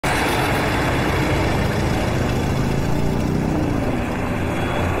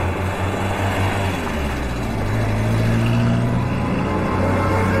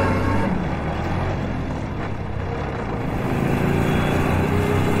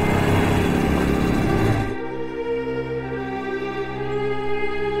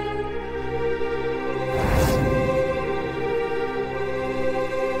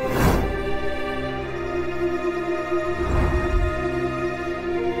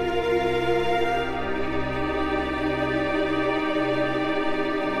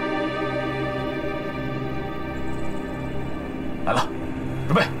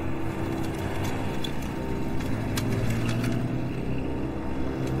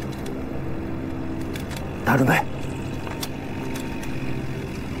打准备。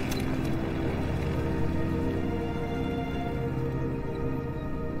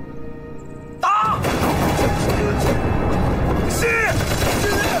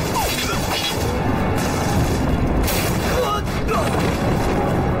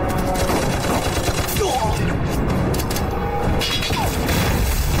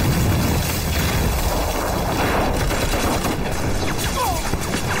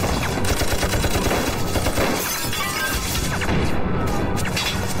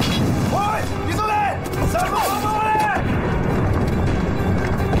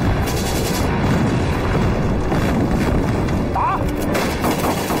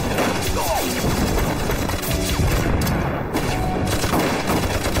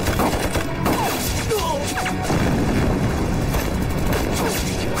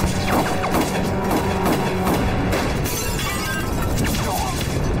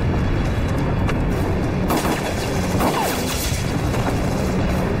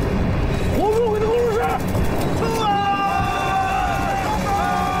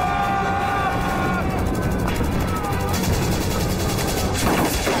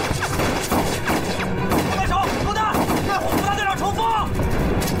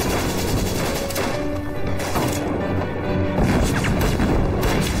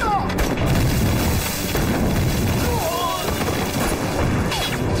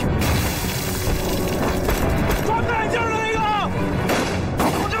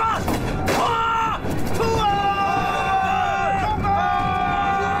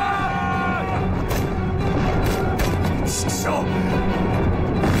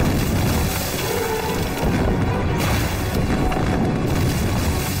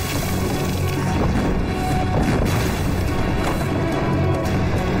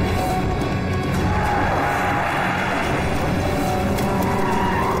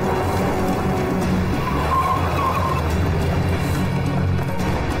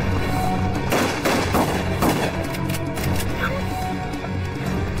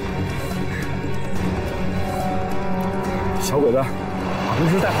 小鬼子把公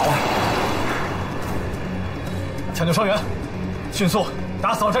司带跑了，抢救伤员，迅速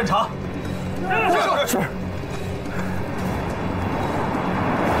打扫战场。是。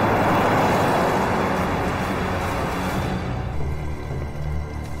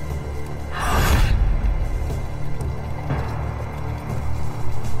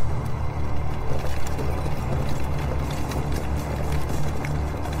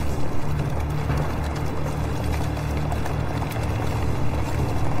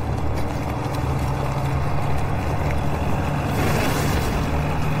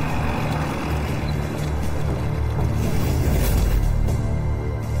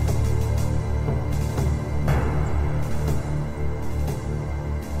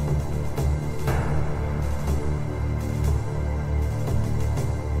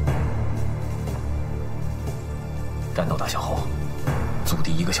战斗打响后，阻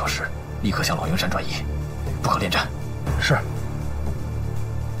敌1个小时，立刻向老鹰山转移，不可恋战。是。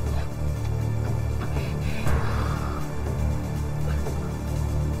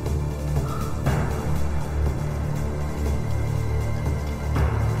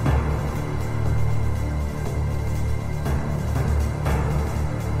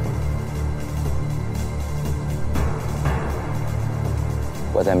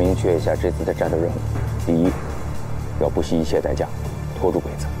我再明确一下这次的战斗任务：第一，要不惜一切代价拖住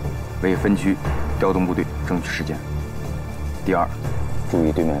鬼子，为分区调动部队争取时间；第二，注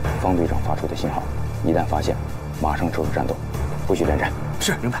意对面方队长发出的信号，一旦发现，马上投入战斗，不许恋战。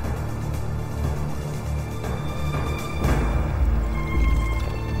是，明白。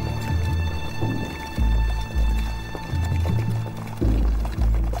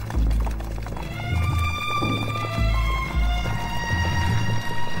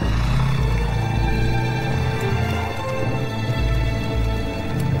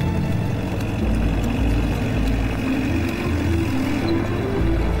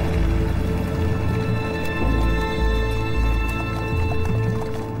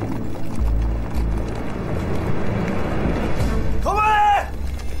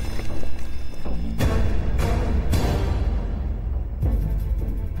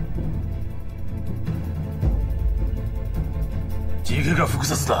敵が複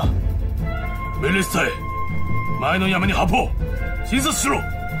雑だ。命令伝え、前の山に発砲、診察しろ。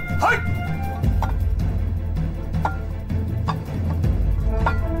はい。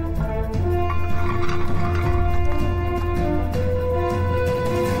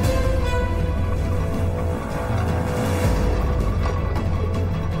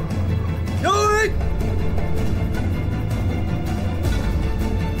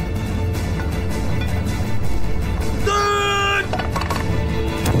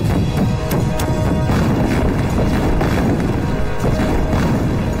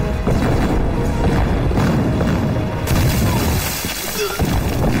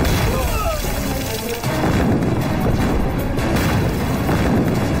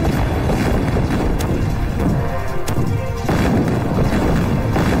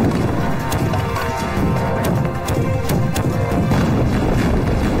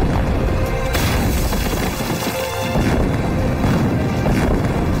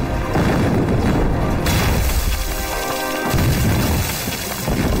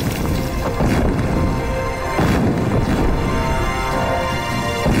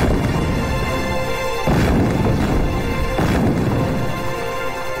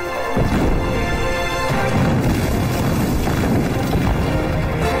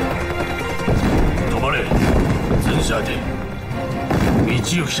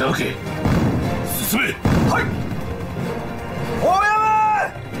をひらけ。進め。はい。大山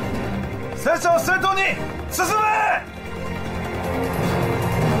戦車を先頭に進め。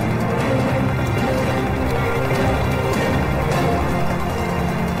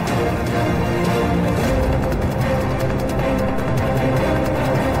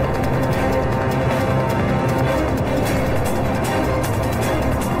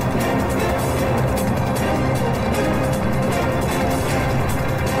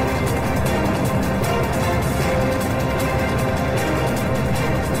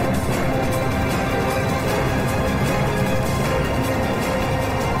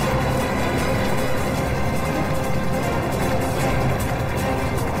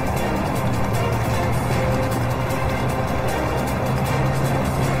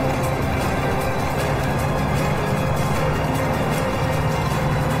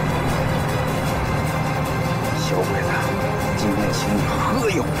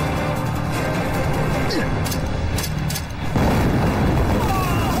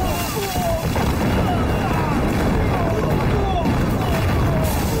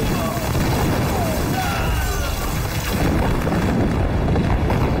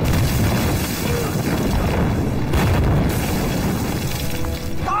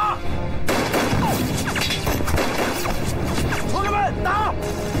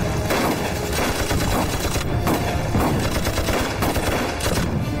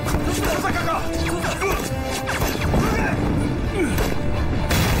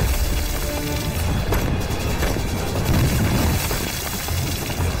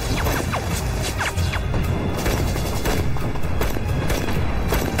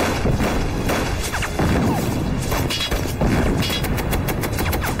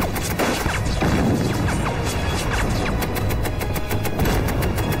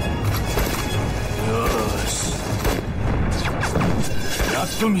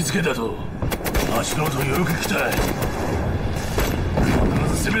見つけたぞ。足の音よく聞きたい。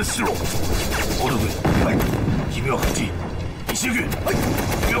必ず攻めしろ。オド君、はい。君はこっち。石行君、はい。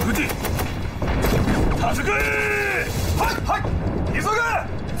君はこっち。戦え。はいはい。急げ。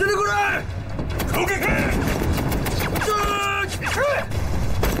出てこない。攻撃。行け。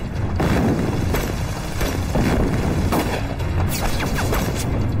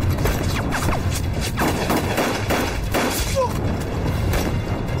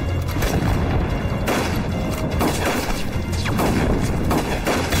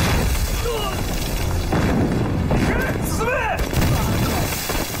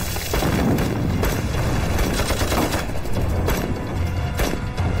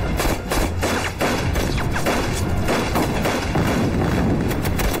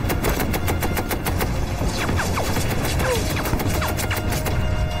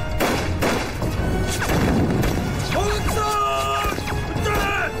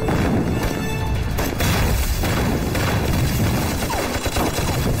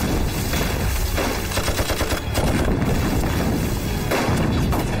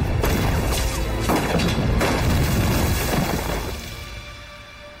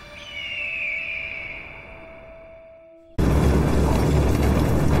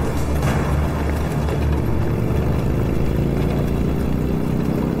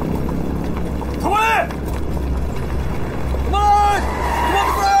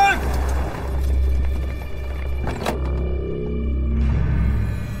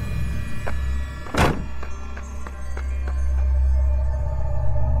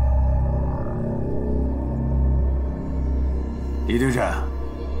李队长，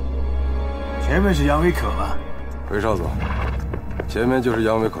前面是羊尾口吗？回少佐，前面就是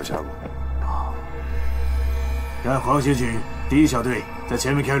羊尾口峡谷。啊，让黄协军第一小队在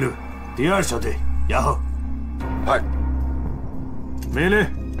前面开路，第二小队压后。はい。命令。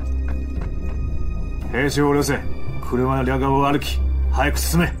兵士を下ろせ。車の両側を歩き、早く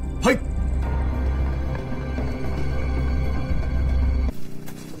進め。はい。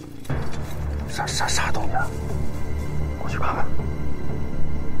啥东西啊？我去看看。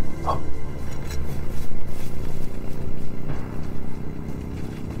走。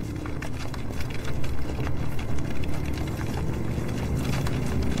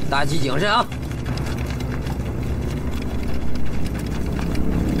大旗精神啊！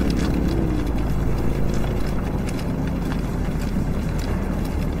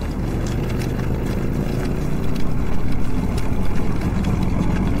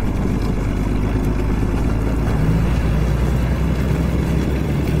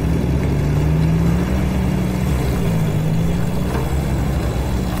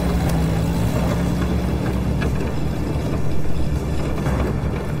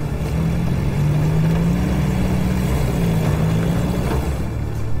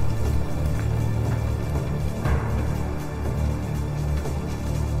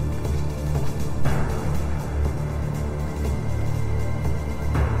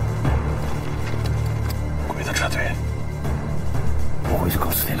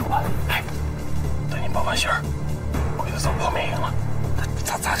的管。哎，等你报完信儿，鬼子早破灭营了，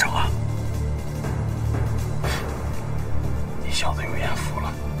咋整啊？你小子有眼福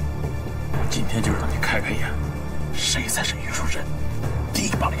了，我今天就让你开开眼，谁才是余树镇第一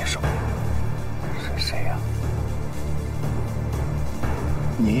把猎手？谁呀？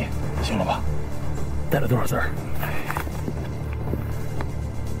你行了吧？带了多少字儿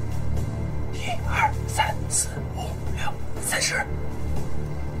？1、2、3、4、5、6、30。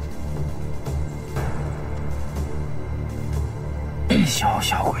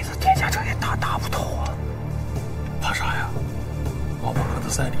小鬼子铁甲车也打不透啊！怕啥呀？老板哥他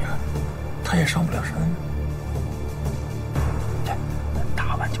再厉害，他也上不了山。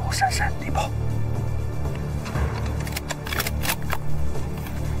打完就闪闪离跑。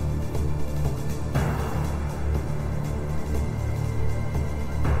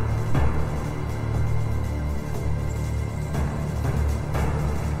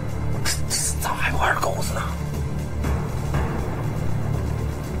咋还有二狗子呢？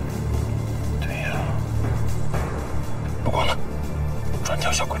对呀，不管了，专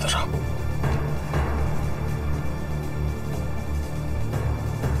挑小鬼子上。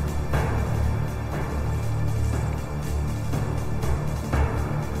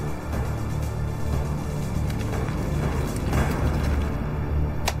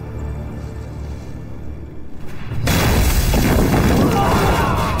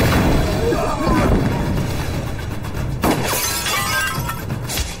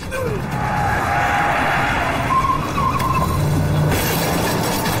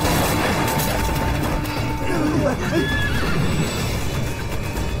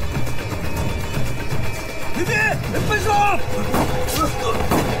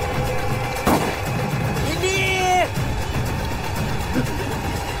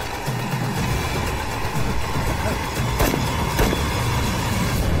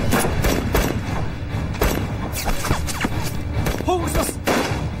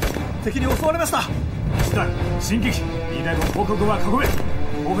敵に襲われました。一台進撃、二台の広角は囲め、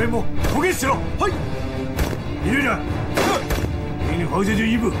後編も攻撃しろ。はい李队长，命令黄协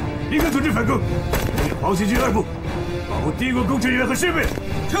军一部立刻组织反攻，命令黄协军二部保护帝国工程员和设备。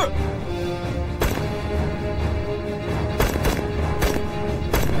是。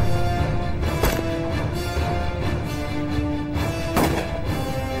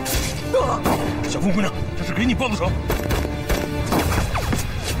小凤姑娘，这是给你报的仇。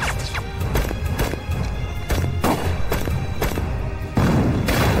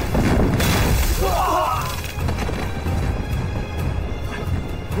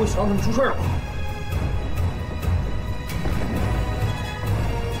不会想让他们出事了吧？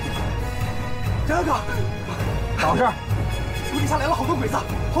张哥，咋回事？树底下来了好多鬼子，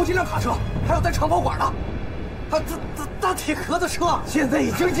好几辆卡车，还有带长炮管的。大铁壳子车，现在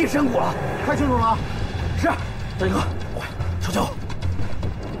已经进山谷了，看清楚了？是，大哥，快上桥。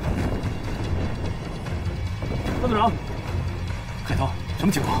段队长，海涛，什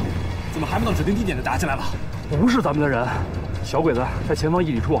么情况？怎么还没到指定地点就打起来了？不是咱们的人，小鬼子在前方1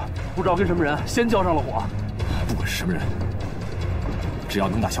里处，不知道跟什么人先交上了火。不管是什么人，只要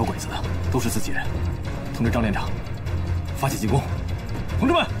能打小鬼子的，都是自己人。通知张连长，发起进攻！同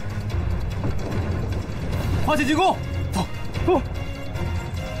志们，发起进攻！走，走！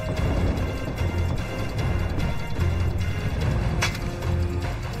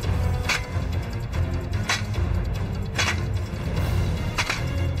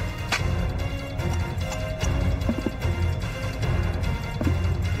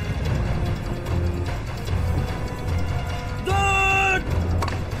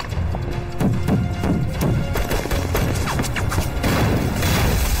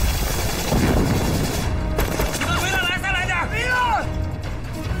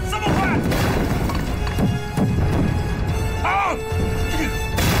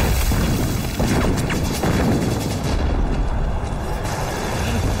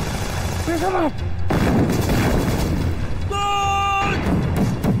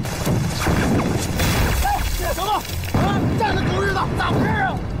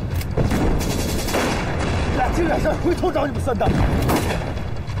回头找你们三蛋！说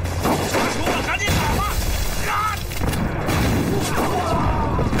了，赶紧打吧！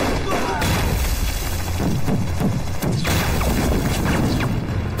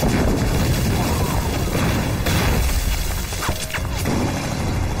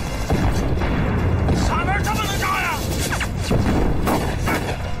啥门这么能炸呀？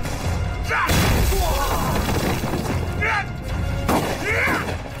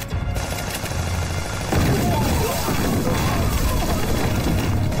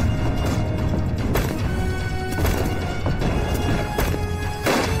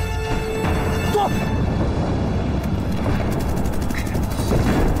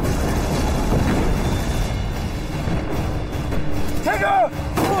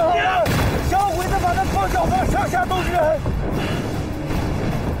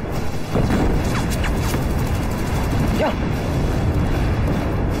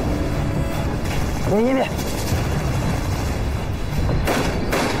你别。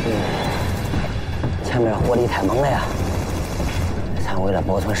前面火力太猛了呀！咱为了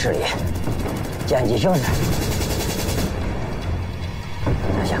保存实力，见机行事，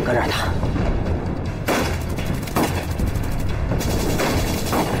咱先搁这儿打。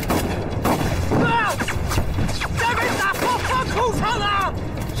这边打空枪了！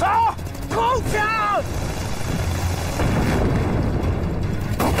啥？空枪！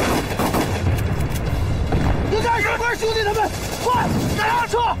你干什么，兄弟他们？快，上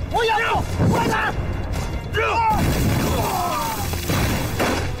车！我压住！快点！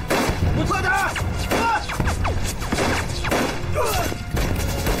你快点！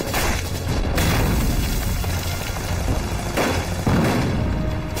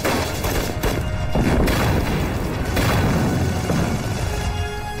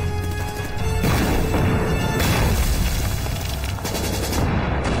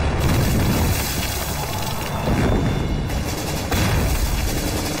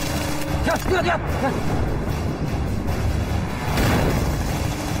停！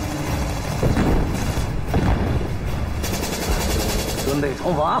准备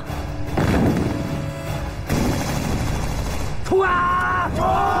冲锋啊！冲啊！冲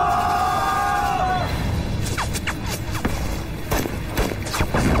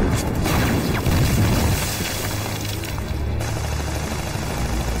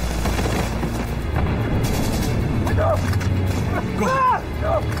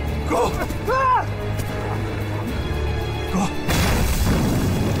！Go！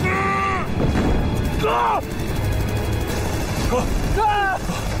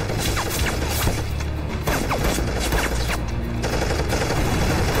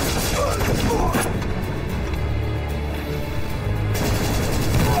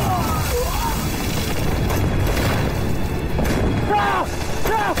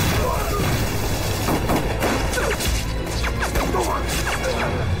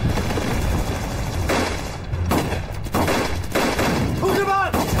 同志们，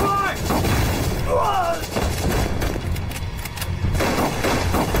来！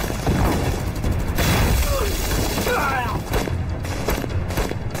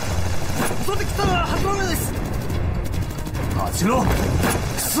打起喽！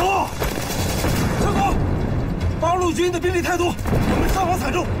走！长官，八路军的兵力太多，我们伤亡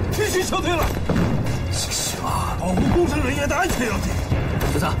惨重，必须撤退了。行啊，保护工程人员的安全要紧。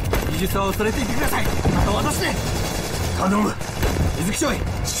部長、技術を連れて行ってください。あと私で。頼む。水木少尉、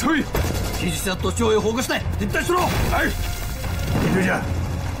少尉，技術者と少尉保護して撤退しろ。哎，李队长，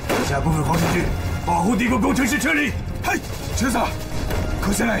留下部分皇军保护帝国工程师撤离。嗨，车子，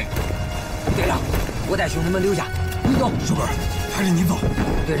扣下来。队长，我带兄弟们留下，你走。叔本，还是你走。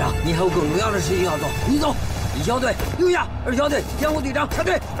队长，你还有更重要的事情要做，你走。一小队留下，二小队掩护队长撤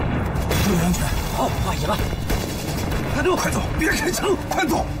退。注意安全。好，放心吧。快走，快走，别开枪，快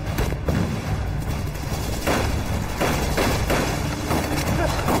走。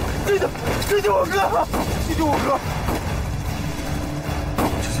这救我哥！这救我哥！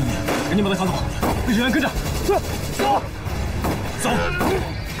求求你，赶紧把他扛走，被人员跟着。走，走。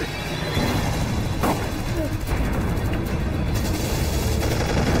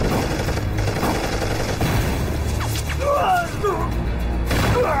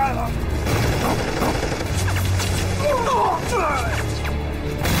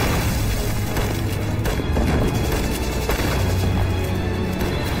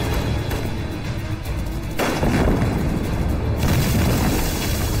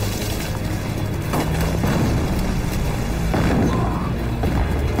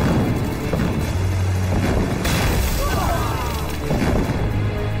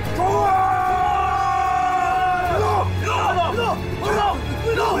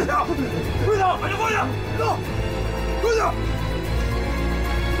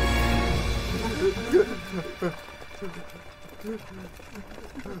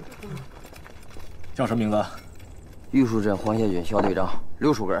叫什么名字？玉树镇黄协军小队长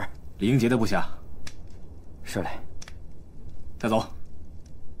刘树根。李英杰的部下。是嘞。带走。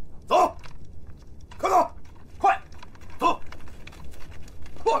走，快走，快走，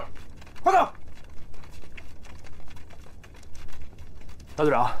快点！大队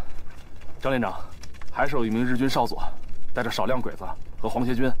长，张连长，还是有一名日军少佐带着少量鬼子和黄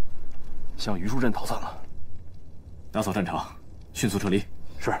协军向榆树镇逃窜了。打扫战场，迅速撤离。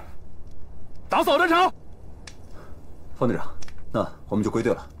是。打扫战场。方队长，那我们就归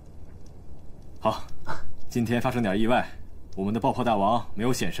队了。好，今天发生点意外，我们的爆破大王没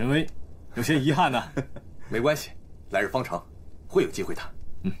有显神威，有些遗憾呢。没关系，来日方长，会有机会的。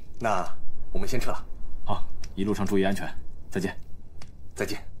那我们先撤了。好，一路上注意安全，再见。再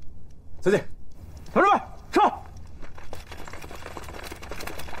见。再见。同志们，撤！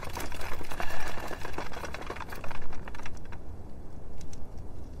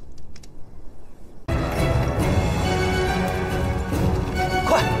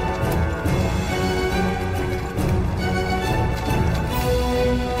快！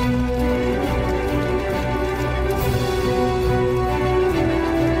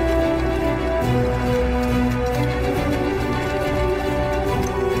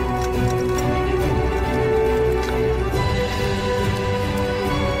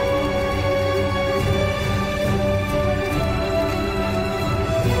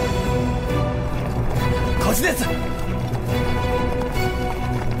好机电子。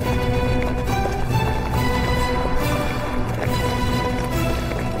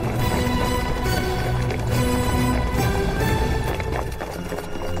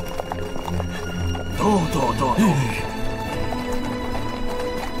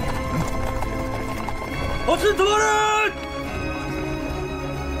我是特人。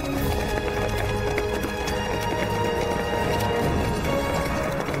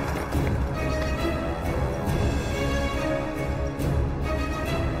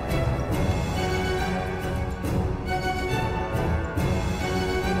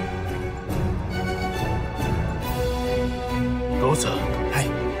どうぞ。はい。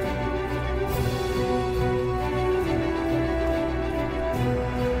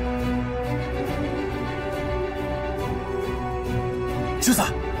中佐、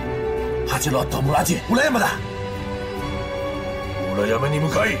八郎と村地、裏山だ。裏山に向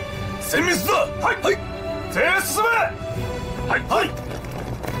かい、殲滅だ。はい。はい。全員進め。はい。はい。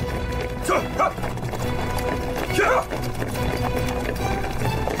ちょ、は。ひゃ。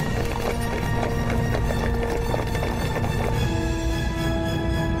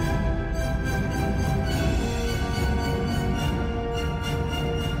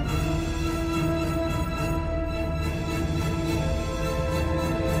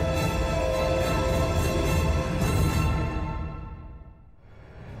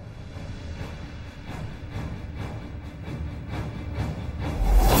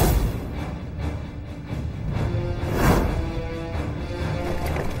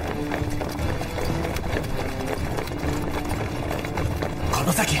こ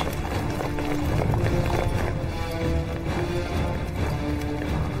の先。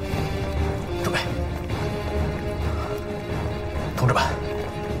准备，同志们，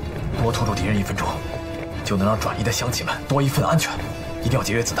多拖住敌人1分钟，就能让转移的乡亲们多一份安全。一定要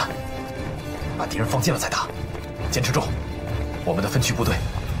节约子弹，把敌人放近了再打。坚持住，我们的分区部队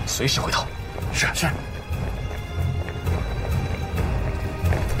随时回头。是是。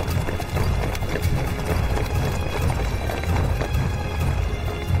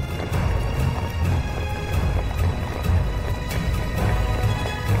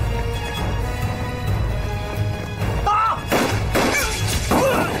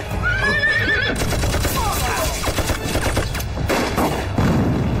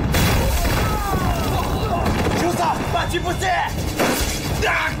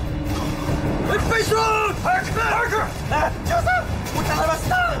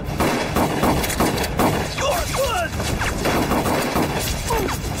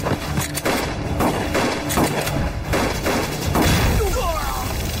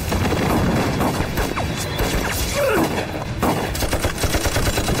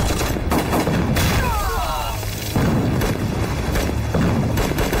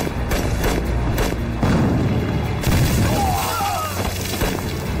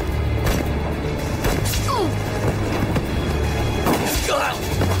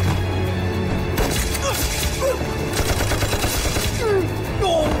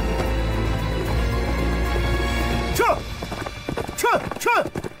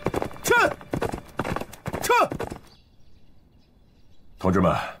同志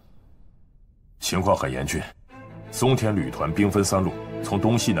们，情况很严峻，松田旅团兵分3路，从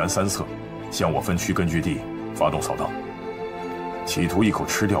东西南3侧向我分区根据地发动扫荡，企图一口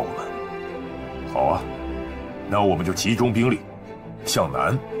吃掉我们。好啊，那我们就集中兵力，向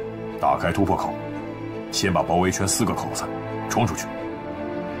南打开突破口，先把包围圈4个口子冲出去，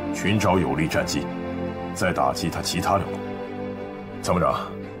寻找有利战机，再打击他其他两路。参谋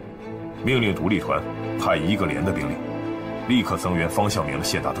长，命令独立团派1个连的兵力，立刻增援方向明的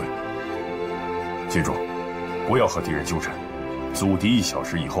县大队。记住，不要和敌人纠缠，阻敌1小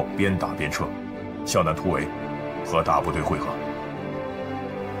时以后边打边撤，向南突围，和大部队会合。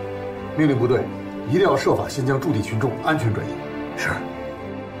命令部队一定要设法先将驻地群众安全转移。是。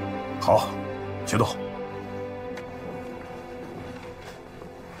好，行动。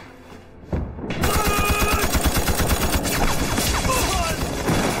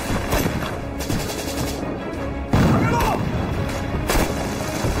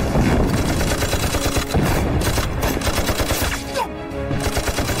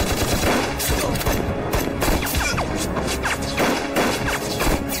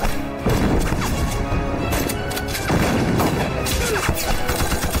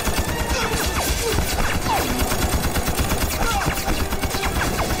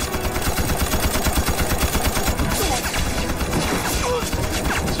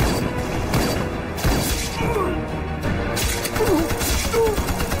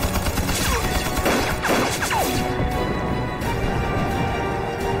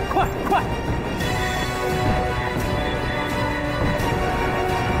快！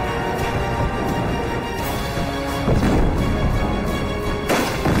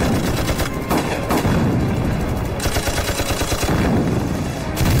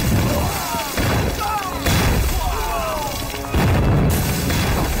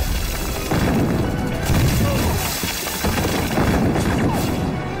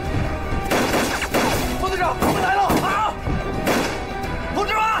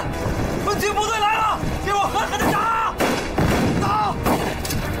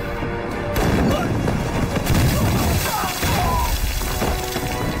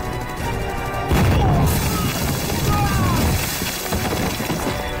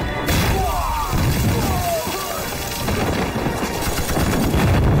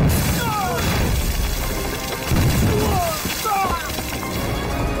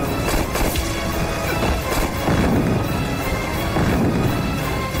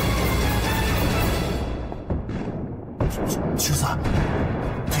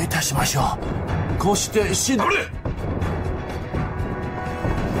こうして死んで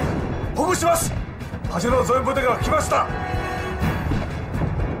ほぐします。橋の全部手が来ました。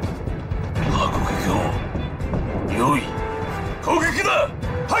迫撃を用意攻撃だ。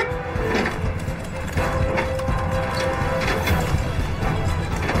はい。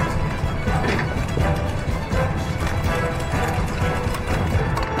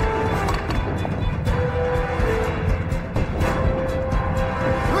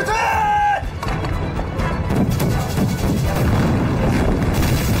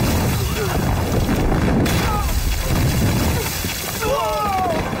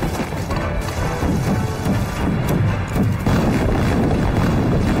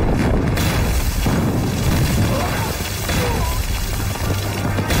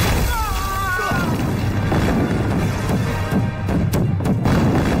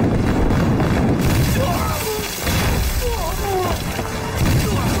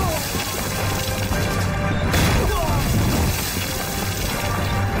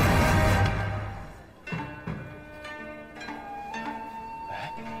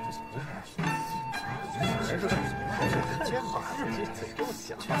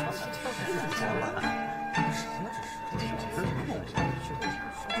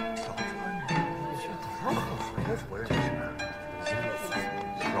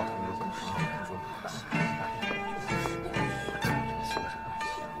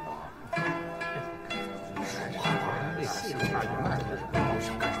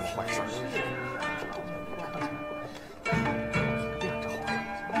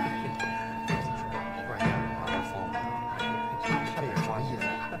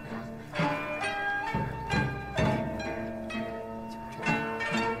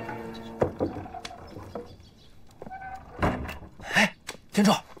天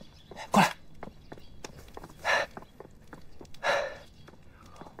柱，过来！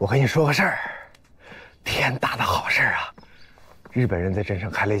我跟你说个事儿，天大的好事啊！日本人在镇上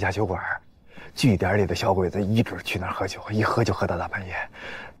开了一家酒馆，据点里的小鬼子一准去那儿喝酒，一喝就喝到大半夜。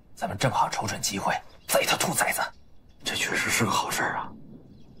咱们正好瞅准机会，宰他兔崽子！这确实是个好事啊！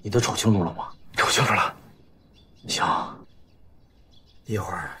你都瞅清楚了吗？瞅清楚了。行，一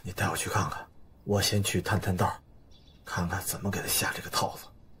会儿你带我去看看，我先去探探道，看看怎么给他下这个套子。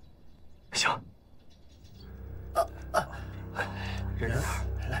行。忍着点，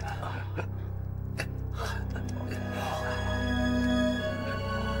来。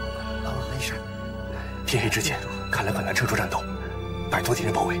没事。天黑之前，看来很难撤出战斗，摆脱敌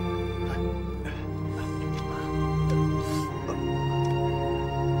人包围。没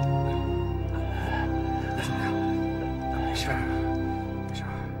事，没事。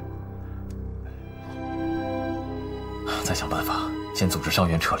再想办法，先组织伤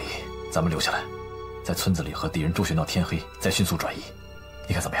员撤离，咱们留下来，在村子里和敌人周旋到天黑，再迅速转移。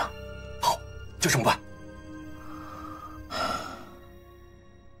你看怎么样？好，就这么办。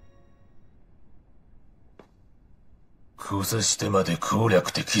崩してまで攻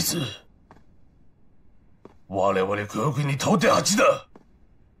略できず、我々国にとって恥だ。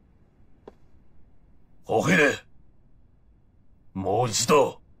歩兵で、もう一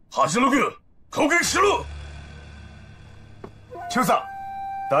度橋の軍攻撃しろ。中佐、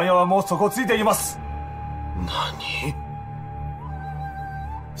弾薬はもう底をついています。何？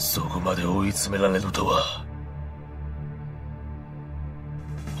そこまで追い詰められるとは。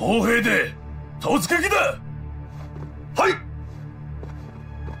歩兵で突撃だ。はい。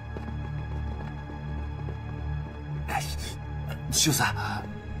中佐、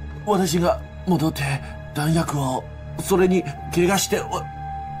私が戻って弾薬を、それに怪我して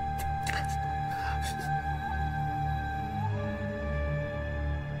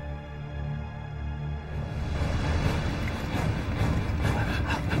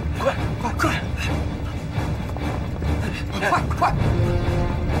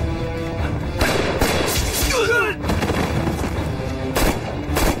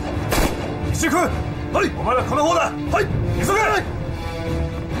石君，はい、お前らこの方だ。はい、急げ。快！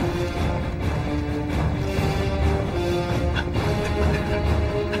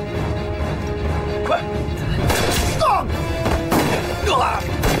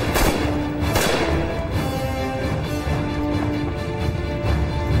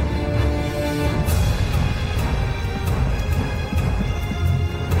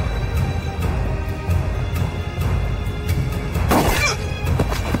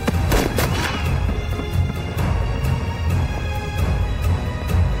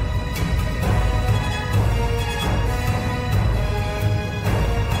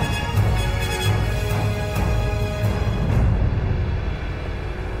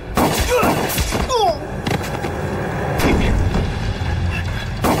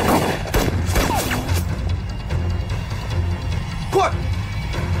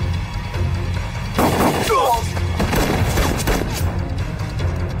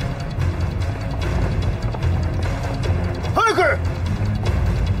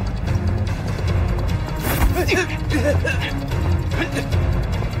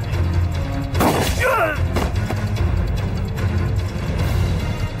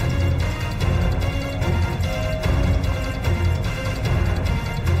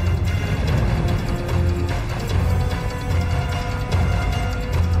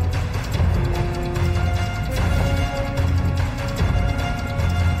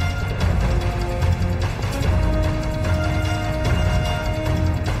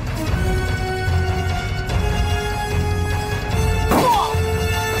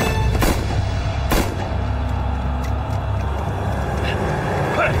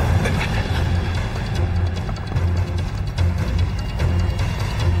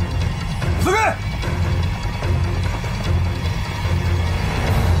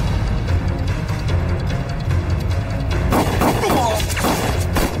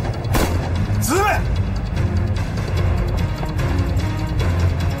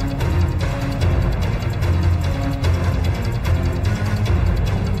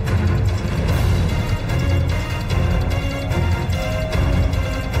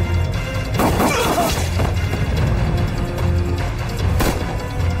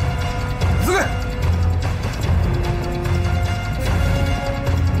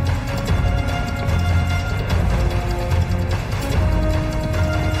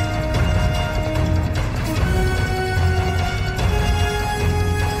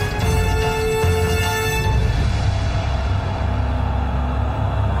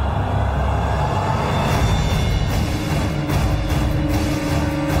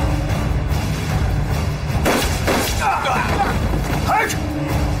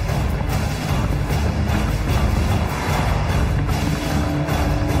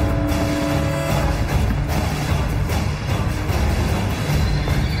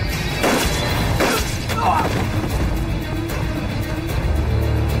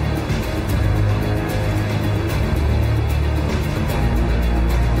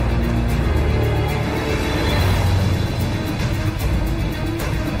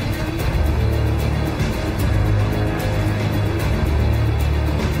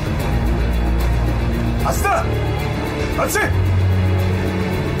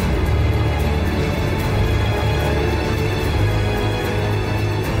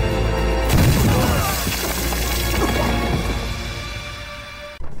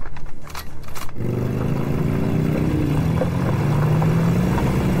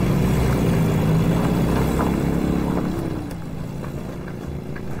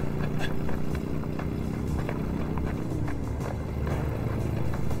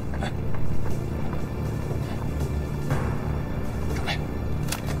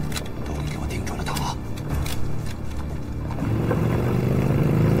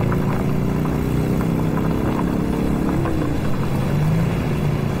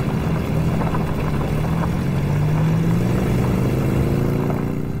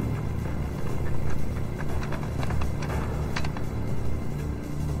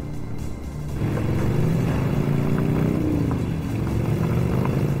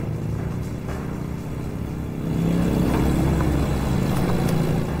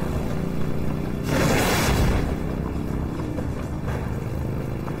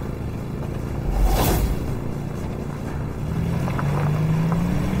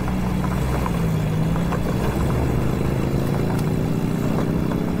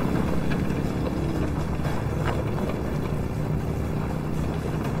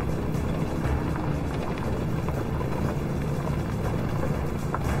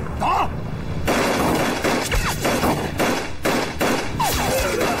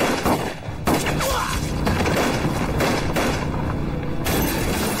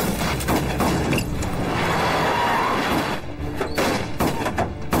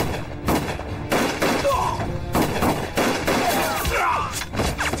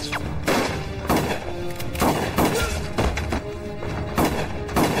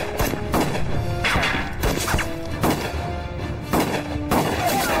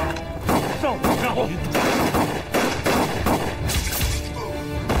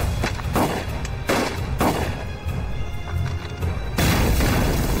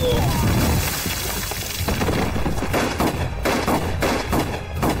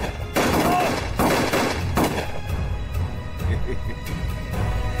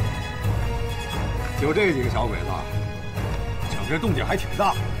就这几个小鬼子，整个动静还挺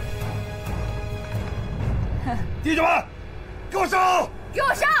大。弟兄们，给我上！给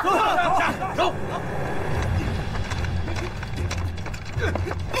我上！走！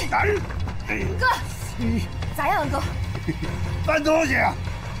哥，咋样啊，哥？搬东西。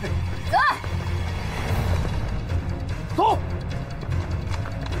走。走。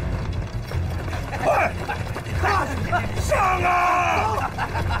快！上啊！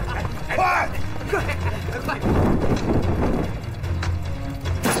快！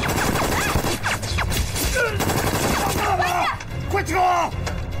快撤！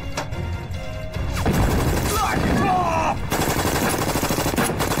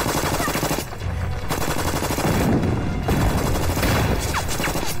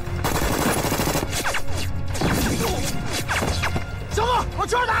小子，往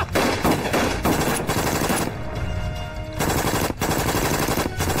圈打！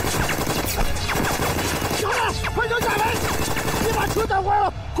小子，快点下来！别把车打坏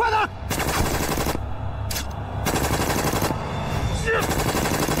了，快点！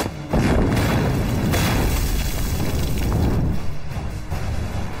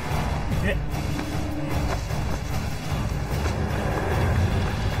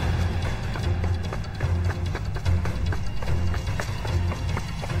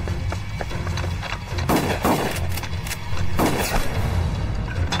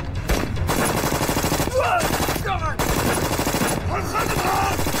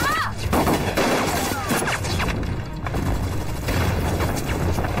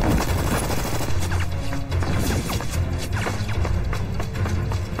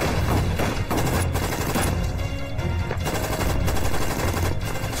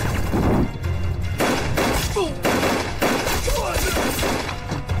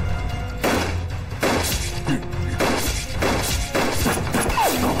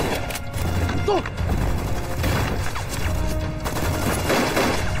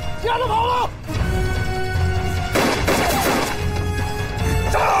丫头跑了！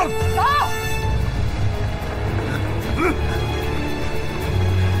上！走！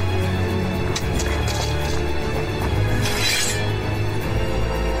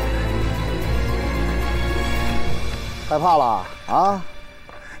害怕了啊？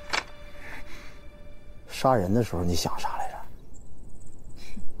杀人的时候你想啥来着？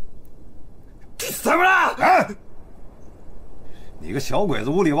怎么了？哎！你个小鬼子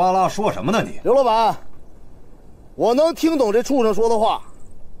呜里哇啦说什么呢你？刘老板，我能听懂这畜生说的话，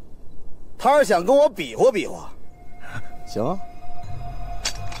他是想跟我比划比划。行啊，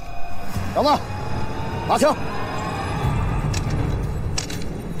小子，拿枪。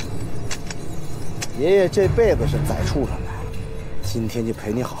爷爷这辈子是宰畜生的，今天就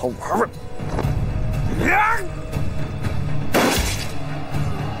陪你好好玩玩。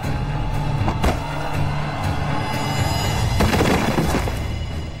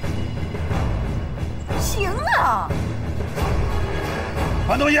行啊！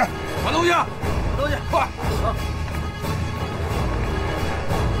搬东西，搬东西，搬东西，快！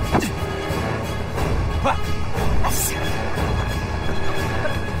快！大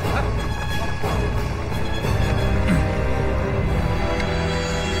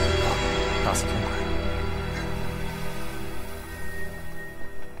死痛快。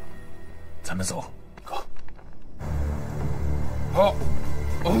咱们走，哥。好，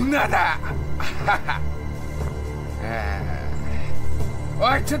女的，哈哈。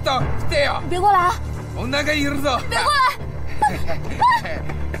おい、ちょっと来てよ。别过来啊！女がいるぞ。别过来！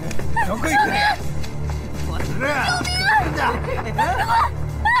どこ行くね？救命啊！别过来！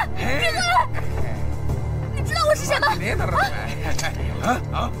别过来！你知道我是谁吗？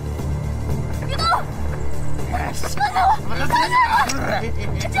啊！别动！放开我！放开我！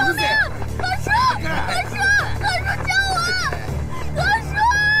救命！何叔！何叔！何叔救我！何叔！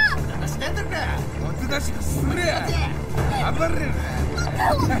おとなしくすれ。暴れる。放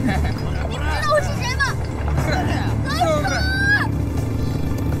开我！你不知道我是谁吗？何叔！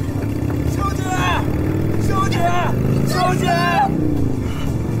小姐，小姐，小姐！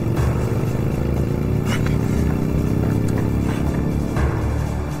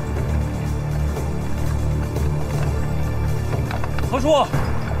何叔，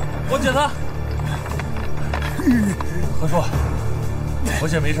我姐她。何叔，我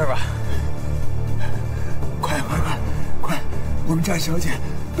姐没事吧？快！我们家小姐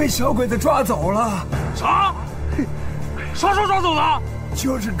被小鬼子抓走了。啥？啥时候抓走的？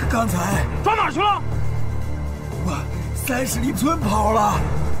就是刚才。抓哪去了？往30里村跑了。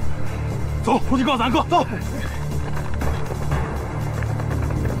走，出去告诉俺哥，走。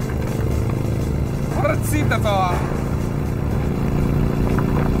ほら着いたぞ。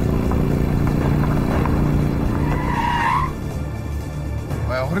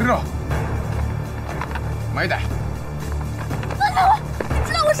我要回来了。没的。放开我！你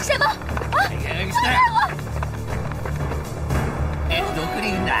知道我是谁吗？啊！放开我！どこに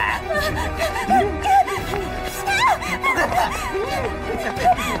いんだ？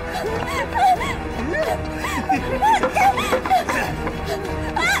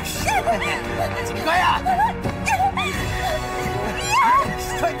警官呀！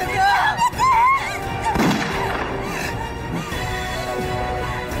快点呀！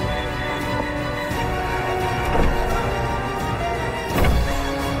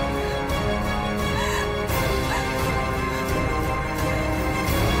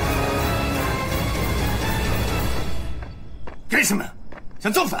干什么？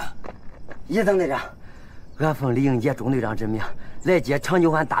想造反？叶邓队长，俺奉李应杰中队长之命来接常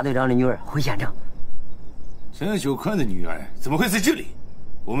九环大队长的女儿回县城。常九宽的女儿怎么会在这里？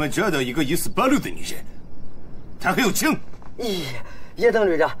我们抓到一个疑似八路的女人，她还有枪。咦，叶邓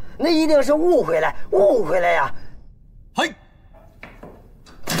队长，那一定是误会了呀！嘿，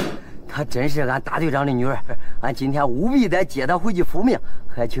她真是俺大队长的女儿，俺今天务必得接她回去复命，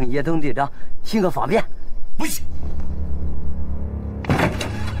还请叶邓队长行个方便。不行。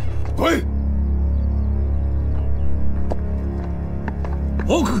滚！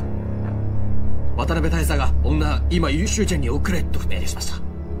報告。渡辺大佐が女今優秀店に送れと命令しました。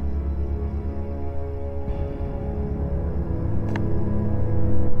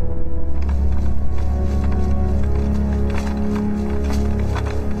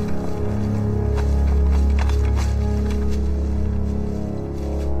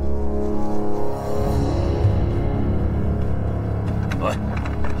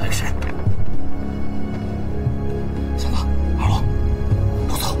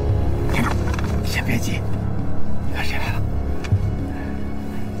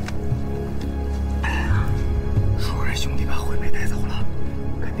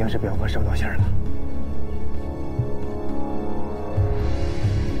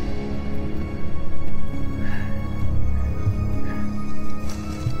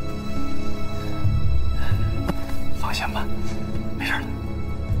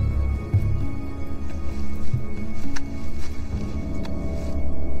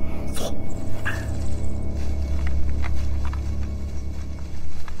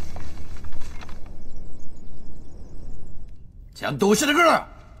ちゃんと教えてくれ。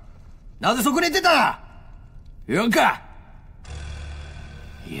なぜそこに出た？言わんか？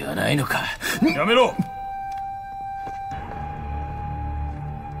言わないのか？やめろ。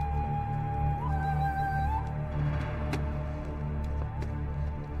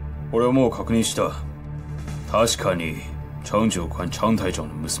俺はもう確認した。確かに常長官常隊長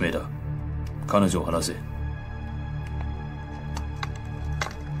の娘だ。彼女を話せ。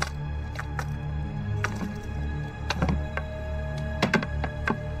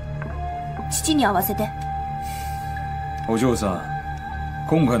父に会わせて。お嬢さん、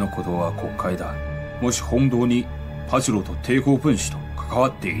今回のことは国会だ。もし本当にパチロと抵抗分子と関わ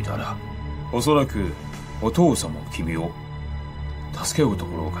っていたら、おそらくお父さんも君を助けると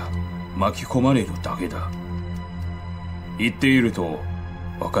ころが巻き込まれるだけだ。言っていると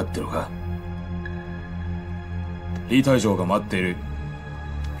分かってるか？李隊長が待っている。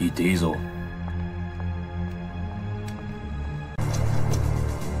言っていいぞ。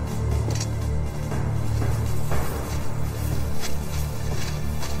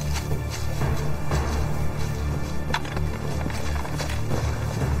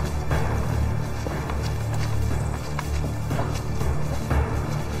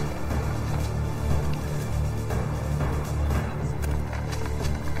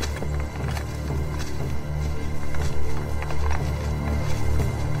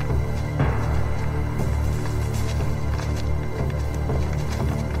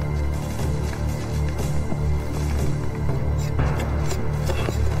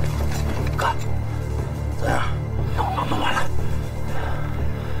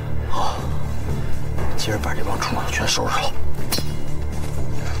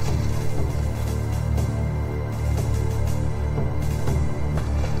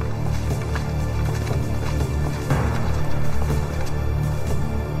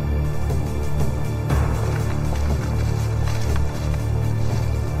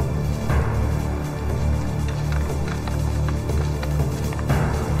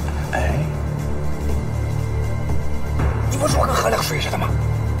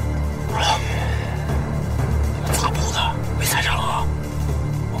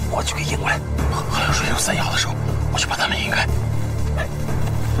我去给引过来。河流水有3摇的时候，我去把他们引开。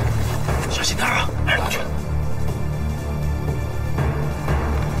小心点啊，二郎君。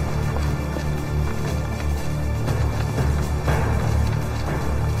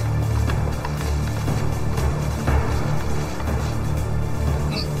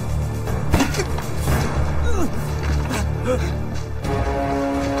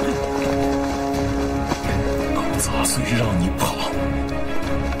杂碎让你跑！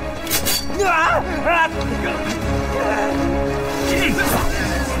哎，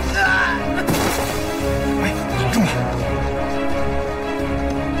扛住了！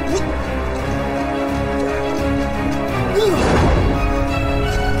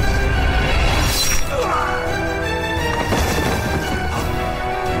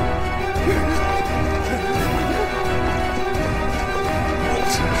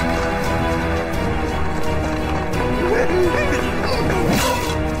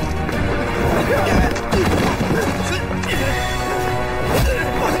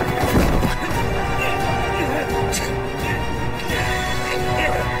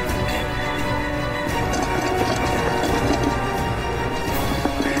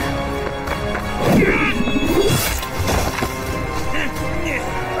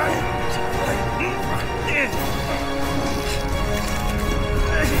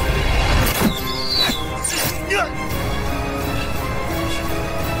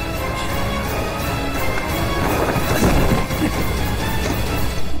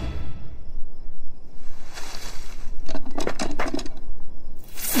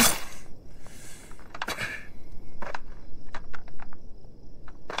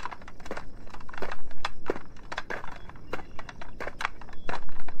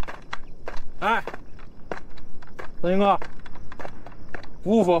哎，三星哥，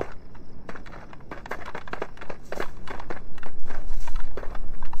服不服？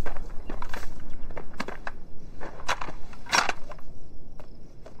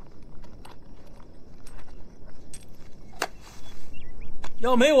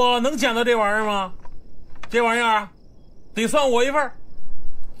要没我能捡到这玩意儿吗？这玩意儿得算我一份儿。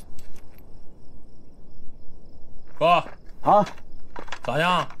哥，啊，咋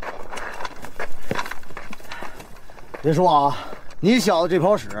样？别说啊，你小子这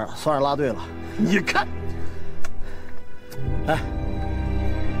泡屎算是拉对了。你看，哎，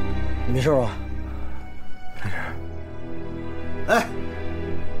你没事吧？没事。哎，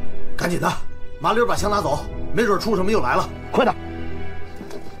赶紧的，麻溜把枪拿走，没准畜生们又来了。快点！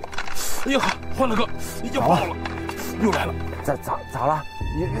哎呀，坏了哥，要爆了，又来了。咋了？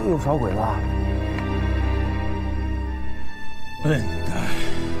又有小鬼子？笨蛋！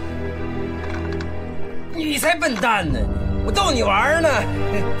你才笨蛋呢！我逗你玩呢。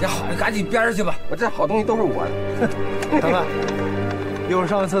这好，赶紧边去吧，我这好东西都是我的。大哥，一会儿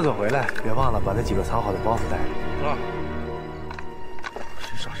上完厕所回来，别忘了把那几个藏好的包子带上。啊！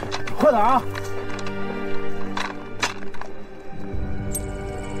快点啊！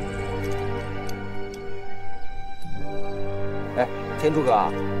哎，天柱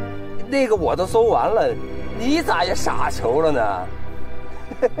哥，那个我都搜完了，你咋也傻球了呢？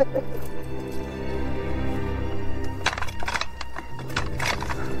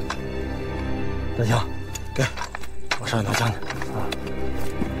大强，给我上一头枪去啊！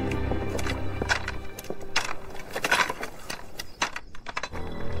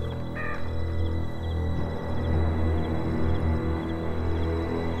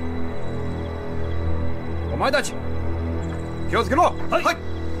お前たち気をつけろ。はい。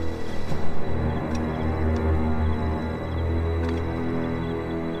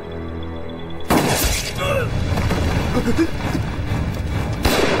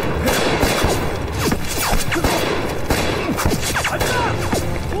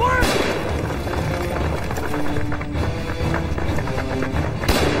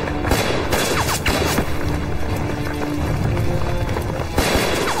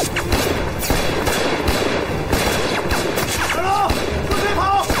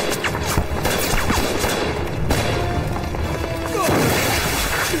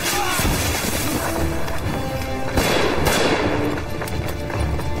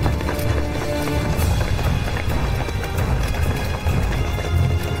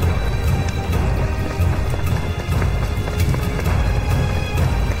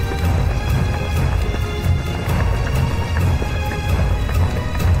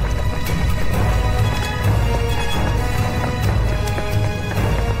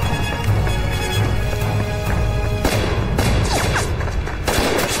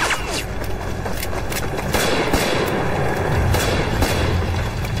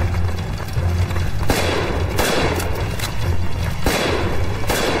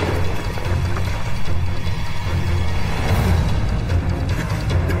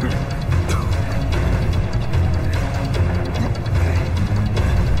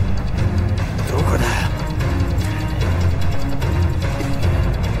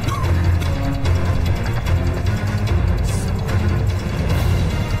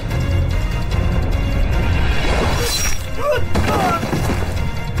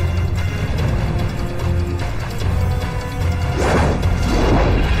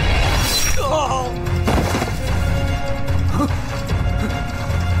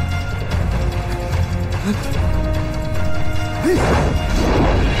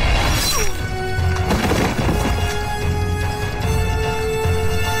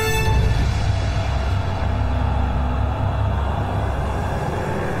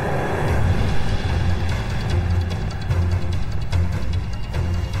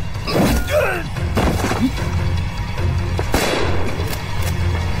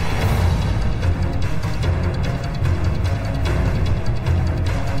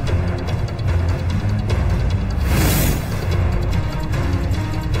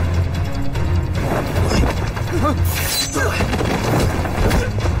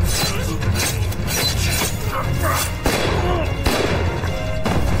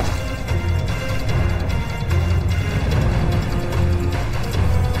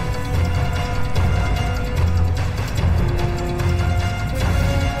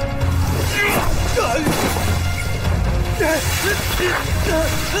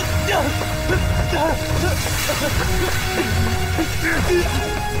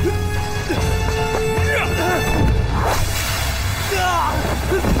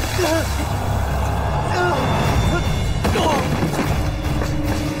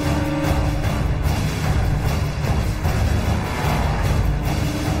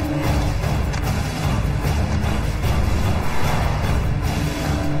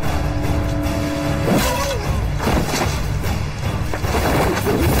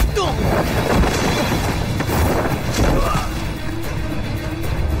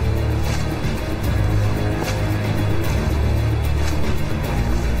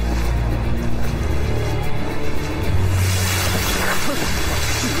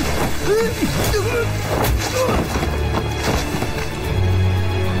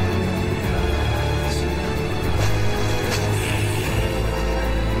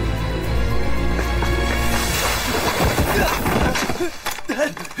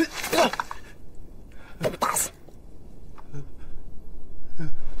打死！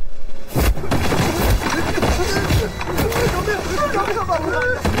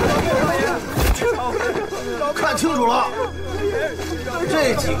看清楚了，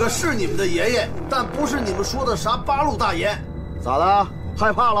这几个是你们的爷爷，但不是你们说的啥八路大爷。咋的？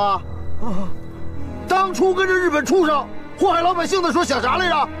害怕了？当初跟着日本畜生祸害老百姓的时候想啥来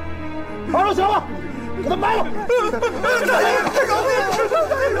着？二路行了，给他埋了！大爷，饶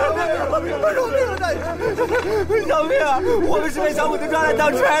命！饶命！大爷，饶命！我们是被小鬼子抓来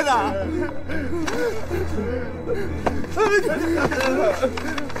当差的。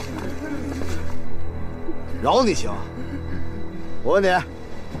饶你行？我问你，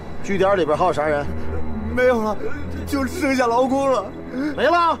据点里边还有啥人？没有了，就剩下劳工了。没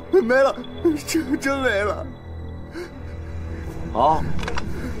了？没了，真没了。好，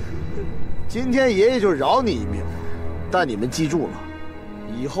今天爷爷就饶你一命，但你们记住了，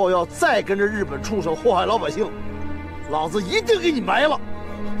以后要再跟着日本畜生祸害老百姓，老子一定给你埋了。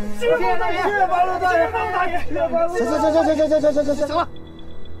谢谢大爷，谢谢八路大爷，大爷，行了，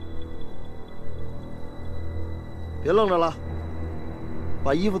别愣着了，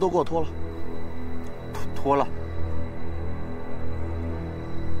把衣服都给我脱了。脱了。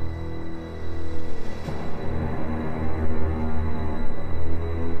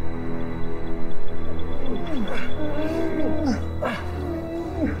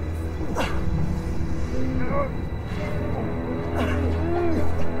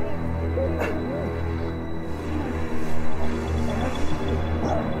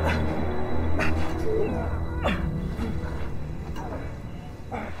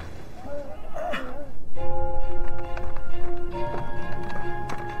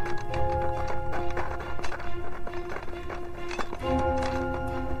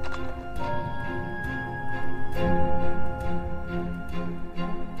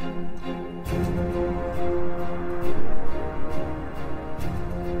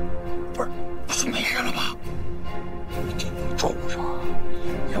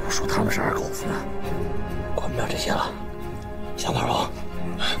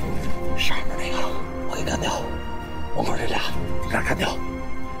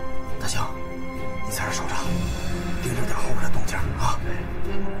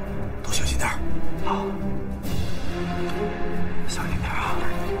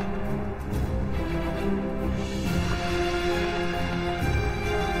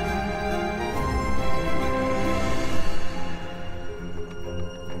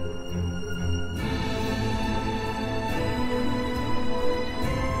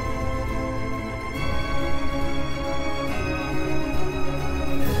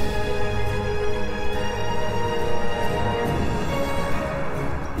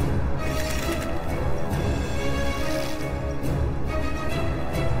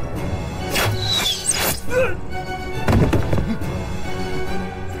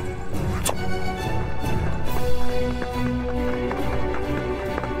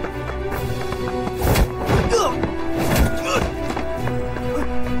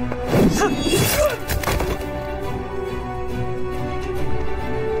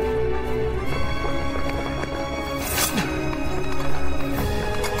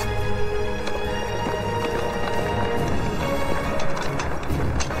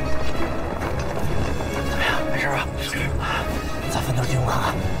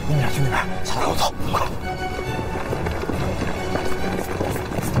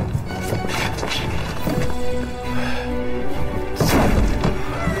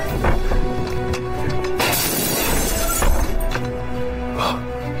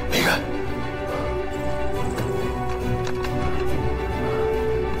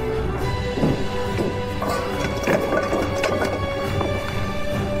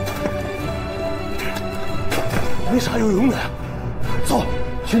啥有用的呀？走，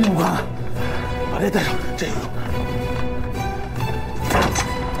去你们看看，把这带上，这有用。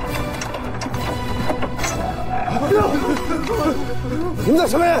你们在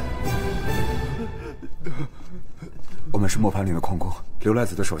什么人？我们是磨盘岭的矿工，刘赖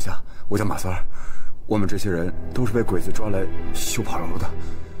子的手下。我叫马三儿。我们这些人都是被鬼子抓来修炮楼的。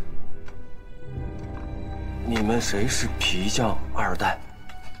你们谁是皮匠二代？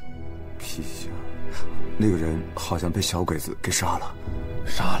皮匠，那个人好像被小鬼子给杀了。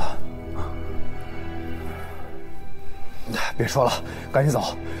杀了？别说了，赶紧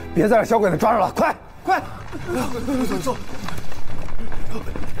走，别再让小鬼子抓着了，快！快！走！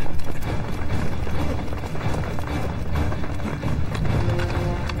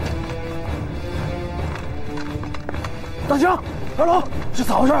大兄，二龙，是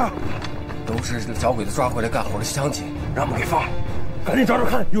咋回事？都是小鬼子抓回来干活的乡亲，让我们给放了。赶紧找找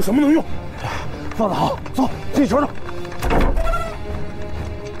看有什么能用。放得好，走，进去瞅瞅。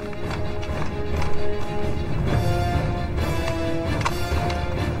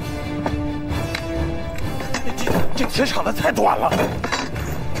这铁铲子太短了。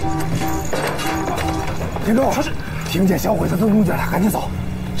田中，听见小鬼子的动静了，赶紧走。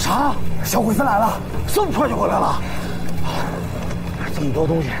啥？小鬼子来了，这么快就回来了？这么多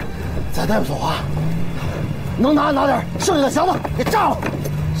东西，再带不走啊！能拿点，剩下的箱子给炸了。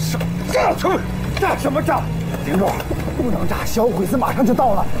炸什么？炸什么炸？田中，不能炸，小鬼子马上就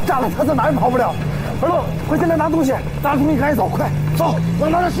到了，炸了他在哪也跑不了。二龙，快进来拿东西，拿东西赶紧走，快走，我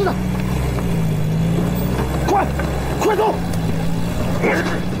拿点吃的。快走！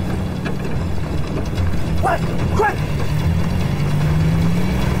快，快！